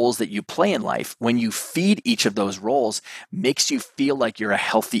many roles that you play in life, when you feed each of those roles, makes you feel like you're a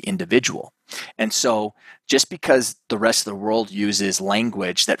healthy individual. And so just because the rest of the world uses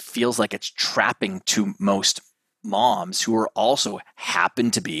language that feels like it's trapping to most moms who are also happen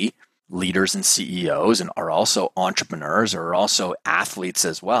to be leaders and CEOs and are also entrepreneurs or are also athletes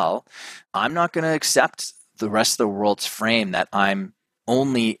as well, I'm not going to accept the rest of the world's frame that I'm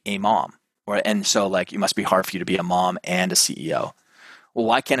only a mom. And so like, it must be hard for you to be a mom and a CEO. Well,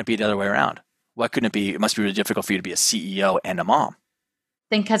 why can't it be the other way around? Why couldn't it be? It must be really difficult for you to be a CEO and a mom.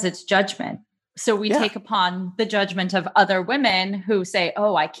 I think because it's judgment. So we take upon the judgment of other women who say,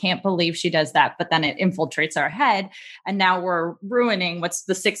 oh, I can't believe she does that. But then it infiltrates our head. And now we're ruining what's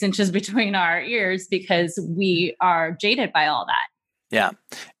the 6 inches between our ears because we are jaded by all that. Yeah.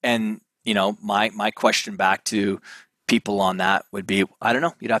 And, my question back to people on that would be, I don't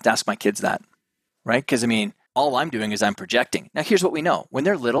know, you'd have to ask my kids that, right? Because all I'm doing is I'm projecting. Now, here's what we know. When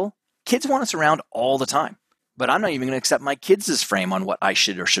they're little, kids want us around all the time. But I'm not even going to accept my kids' frame on what I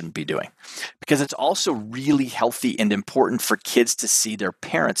should or shouldn't be doing. Because it's also really healthy and important for kids to see their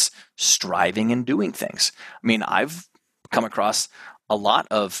parents striving and doing things. I've come across a lot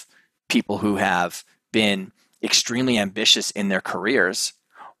of people who have been extremely ambitious in their careers,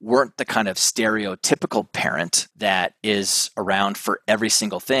 weren't the kind of stereotypical parent that is around for every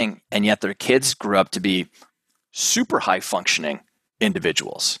single thing. And yet their kids grew up to be super high functioning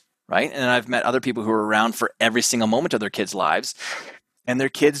individuals, right? And I've met other people who are around for every single moment of their kids' lives, and their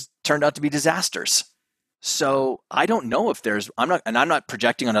kids turned out to be disasters. So I don't know if I'm not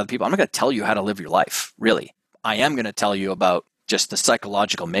projecting on other people. I'm not going to tell you how to live your life, really. I am going to tell you about just the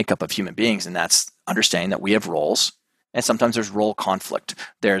psychological makeup of human beings, and that's understanding that we have roles. And sometimes there's role conflict.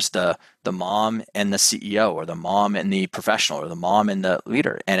 There's the mom and the CEO, or the mom and the professional, or the mom and the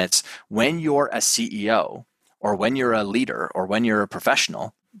leader. And it's when you're a CEO, or when you're a leader, or when you're a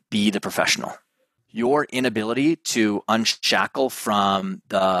professional, be the professional. Your inability to unshackle from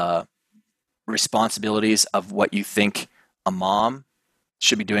the responsibilities of what you think a mom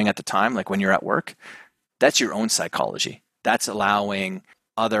should be doing at the time, like when you're at work, that's your own psychology. That's allowing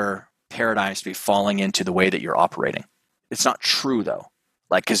other paradigms to be falling into the way that you're operating. It's not true though.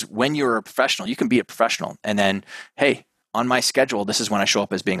 Like, because when you're a professional, you can be a professional. And then, hey, on my schedule, this is when I show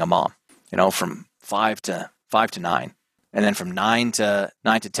up as being a mom, from 5 to 9. And then from 9 to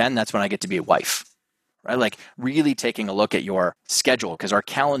 10, that's when I get to be a wife, right? Like really taking a look at your schedule, because our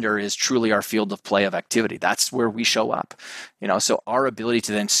calendar is truly our field of play of activity. That's where we show up, so our ability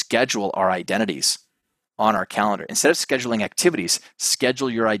to then schedule our identities on our calendar. Instead of scheduling activities, schedule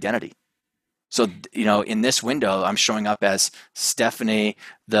your identity. So, in this window, I'm showing up as Stephanie,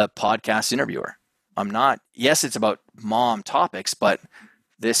 the podcast interviewer. Yes, it's about mom topics, but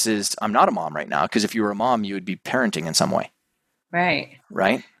I'm not a mom right now, because if you were a mom, you would be parenting in some way. Right.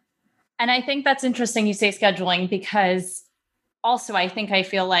 Right. And I think that's interesting you say scheduling, because also I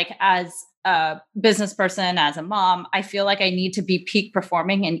feel like as a business person, as a mom, I feel like I need to be peak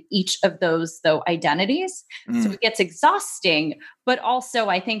performing in each of those identities. So it gets exhausting, but also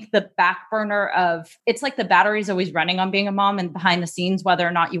I think the back burner of it's like the battery's always running on being a mom and behind the scenes, whether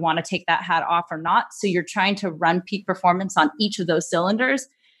or not you want to take that hat off or not. So you're trying to run peak performance on each of those cylinders,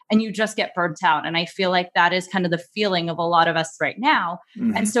 and you just get burnt out. And I feel like that is kind of the feeling of a lot of us right now.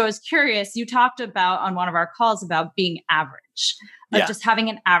 Mm-hmm. And so I was curious, you talked about on one of our calls about being average, just having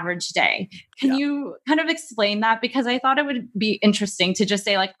an average day. Can you kind of explain that? Because I thought it would be interesting to just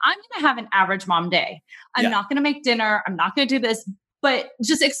say, like, I'm going to have an average mom day. I'm not going to make dinner. I'm not going to do this, but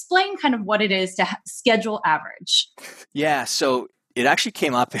just explain kind of what it is to schedule average. Yeah. So it actually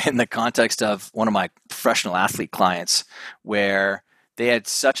came up in the context of one of my professional athlete clients, where they had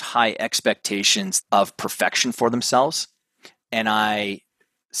such high expectations of perfection for themselves. And I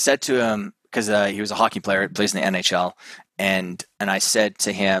said to him, because he was a hockey player, plays in the NHL, and I said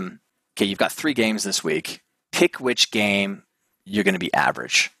to him, okay, you've got 3 games this week. Pick which game you're going to be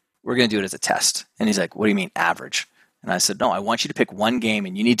average. We're going to do it as a test. And he's like, what do you mean average? And I said, no, I want you to pick one game,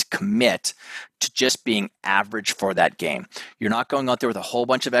 and you need to commit to just being average for that game. You're not going out there with a whole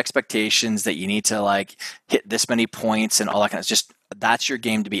bunch of expectations that you need to like hit this many points and all that kind of stuff. That's your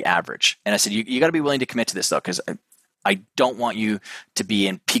game to be average. And I said, you got to be willing to commit to this though, because I don't want you to be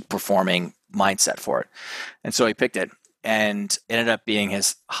in peak performing mindset for it. And so he picked it, and it ended up being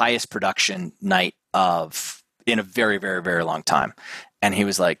his highest production night in a very, very, very long time. And he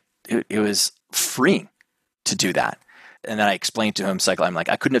was like, it was freeing to do that. And then I explained to him, I'm like,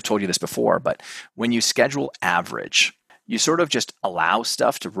 I couldn't have told you this before, but when you schedule average, you sort of just allow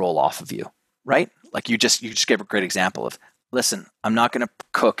stuff to roll off of you, right? Like you just gave a great example of, listen, I'm not going to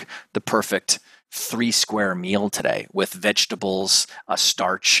cook the perfect 3 square meal today with vegetables, a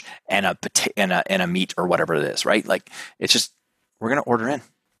starch, and a meat or whatever it is, right? Like it's just, we're going to order in.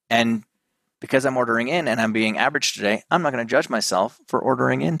 And because I'm ordering in and I'm being average today, I'm not going to judge myself for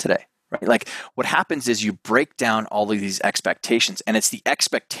ordering in today. Right? Like what happens is you break down all of these expectations, and it's the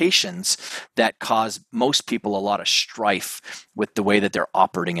expectations that cause most people a lot of strife with the way that they're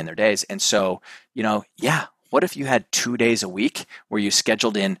operating in their days. And so, what if you had 2 days a week where you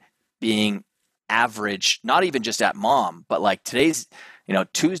scheduled in being average, not even just at mom, but like today's,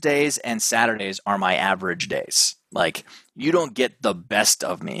 Tuesdays and Saturdays are my average days. Like you don't get the best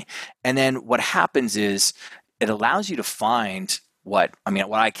of me. And then what happens is it allows you to find what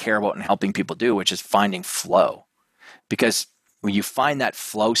I care about in helping people do, which is finding flow. Because when you find that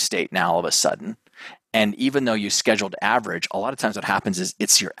flow state now all of a sudden, and even though you scheduled average, a lot of times what happens is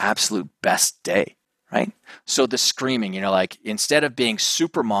it's your absolute best day, right? So the screaming, like instead of being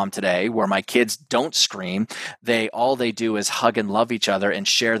super mom today where my kids don't scream, all they do is hug and love each other and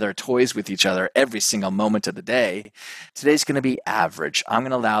share their toys with each other every single moment of the day. Today's going to be average. I'm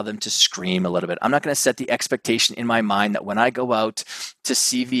going to allow them to scream a little bit. I'm not going to set the expectation in my mind that when I go out to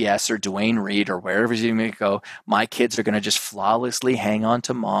CVS or Duane Reade or wherever you may go, my kids are going to just flawlessly hang on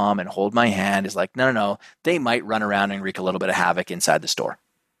to mom and hold my hand. It's like, no. They might run around and wreak a little bit of havoc inside the store.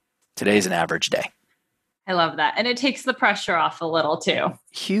 Today's an average day. I love that. And it takes the pressure off a little too.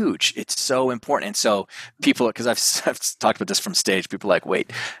 Huge. It's so important. And so people, because I've talked about this from stage, people are like,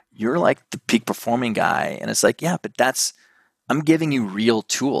 wait, you're like the peak performing guy. And it's like, yeah, but I'm giving you real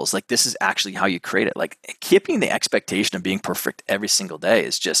tools. Like, this is actually how you create it. Like, keeping the expectation of being perfect every single day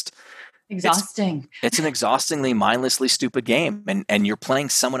is just exhausting. It's an exhaustingly, mindlessly stupid game. And you're playing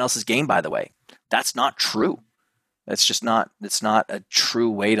someone else's game, by the way. That's not true. It's not a true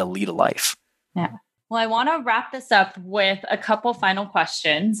way to lead a life. Yeah. Well, I want to wrap this up with a couple final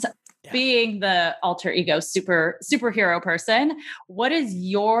questions. Yeah. Being the alter ego superhero person, what is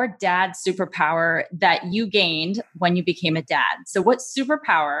your dad's superpower that you gained when you became a dad? So what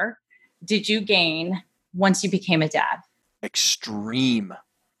superpower did you gain once you became a dad? Extreme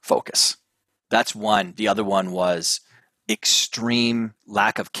focus. That's one. The other one was extreme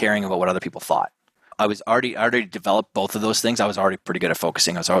lack of caring about what other people thought. I already developed both of those things. I was already pretty good at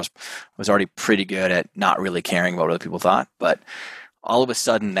focusing. I was already pretty good at not really caring about what other people thought. But all of a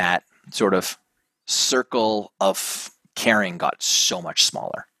sudden, that sort of circle of caring got so much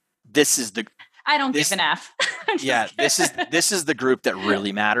smaller. I don't give an F. Yeah, this is the group that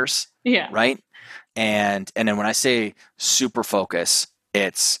really matters. Yeah. Right. And then when I say super focus,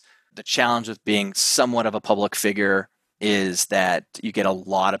 it's the challenge with being somewhat of a public figure is that you get a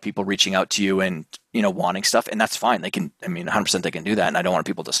lot of people reaching out to you and, wanting stuff, and that's fine. 100% they can do that, and I don't want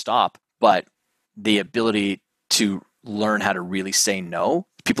people to stop. But the ability to learn how to really say no,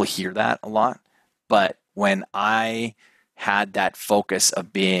 people hear that a lot. But when I had that focus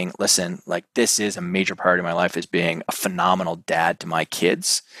of being, listen, like, this is a major priority of my life, is being a phenomenal dad to my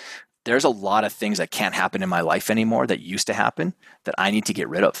kids. There's a lot of things that can't happen in my life anymore that used to happen that I need to get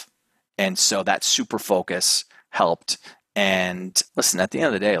rid of. And so that super focus helped. And listen, at the end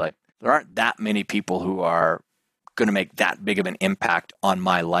of the day, like, there aren't that many people who are going to make that big of an impact on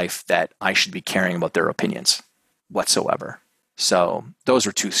my life that I should be caring about their opinions whatsoever. So those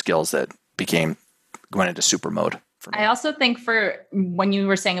are two skills that went into super mode for me. I also think for when you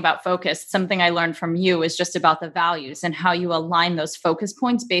were saying about focus, something I learned from you is just about the values and how you align those focus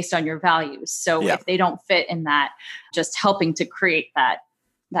points based on your values. So if they don't fit in that, just helping to create that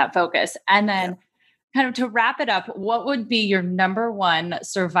focus. And then kind of to wrap it up, what would be your number one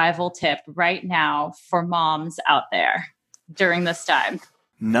survival tip right now for moms out there during this time?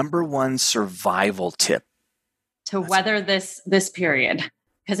 Number one survival tip. To weather this period.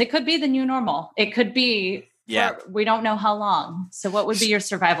 Because it could be the new normal. It could be, we don't know how long. So what would be your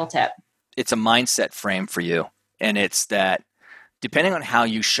survival tip? It's a mindset frame for you. And it's that depending on how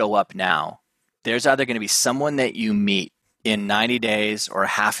you show up now, there's either going to be someone that you meet in 90 days or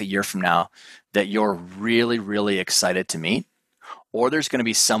half a year from now that you're really, really excited to meet, or there's going to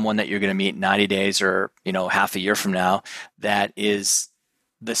be someone that you're going to meet 90 days or, half a year from now that is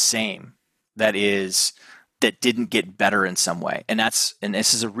the same, that didn't get better in some way. And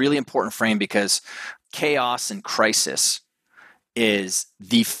this is a really important frame because chaos and crisis is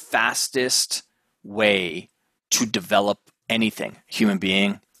the fastest way to develop anything, human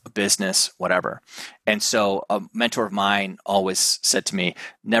being, a business, whatever. And so a mentor of mine always said to me,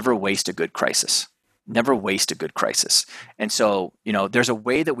 never waste a good crisis. Never waste a good crisis. And so, there's a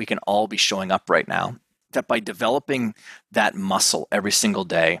way that we can all be showing up right now, that by developing that muscle every single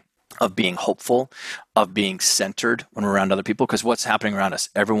day of being hopeful, of being centered when we're around other people, because what's happening around us,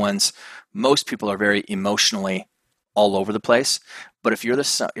 most people are very emotionally all over the place. But if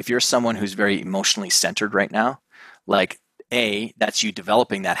you're someone who's very emotionally centered right now, like, that's you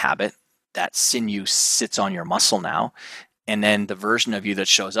developing that habit, that sinew sits on your muscle now. And then the version of you that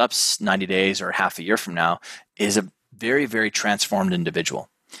shows up 90 days or half a year from now is a very, very transformed individual.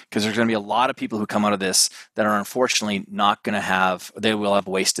 Because there's going to be a lot of people who come out of this that are unfortunately not going to they will have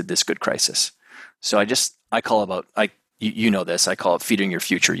wasted this good crisis. So I call this, I call it feeding your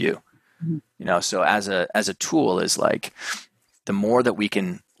future you. Mm-hmm. So as a tool is like, the more that we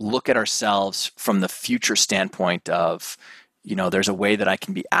can look at ourselves from the future standpoint of, there's a way that I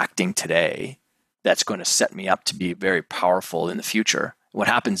can be acting today that's going to set me up to be very powerful in the future. What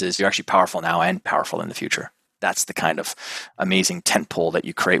happens is you're actually powerful now and powerful in the future. That's the kind of amazing tentpole that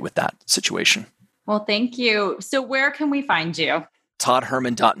you create with that situation. Well, thank you. So where can we find you?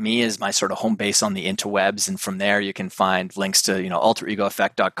 ToddHerman.me is my sort of home base on the interwebs. And from there, you can find links to,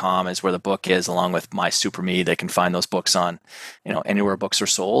 alteregoeffect.com is where the book is, along with My Super Me. They can find those books on, anywhere books are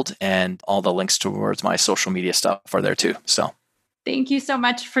sold. And all the links towards my social media stuff are there too. So thank you so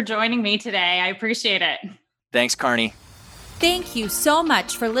much for joining me today. I appreciate it. Thanks, Carney. Thank you so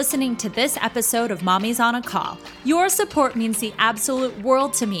much for listening to this episode of Mommy's on a Call. Your support means the absolute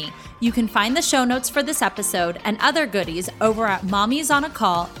world to me. You can find the show notes for this episode and other goodies over at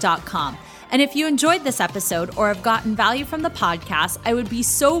mommysonacall.com. And if you enjoyed this episode or have gotten value from the podcast, I would be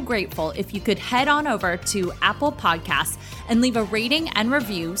so grateful if you could head on over to Apple Podcasts and leave a rating and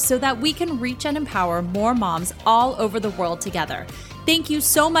review so that we can reach and empower more moms all over the world together. Thank you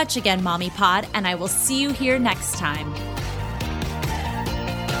so much again, Mommy Pod, and I will see you here next time.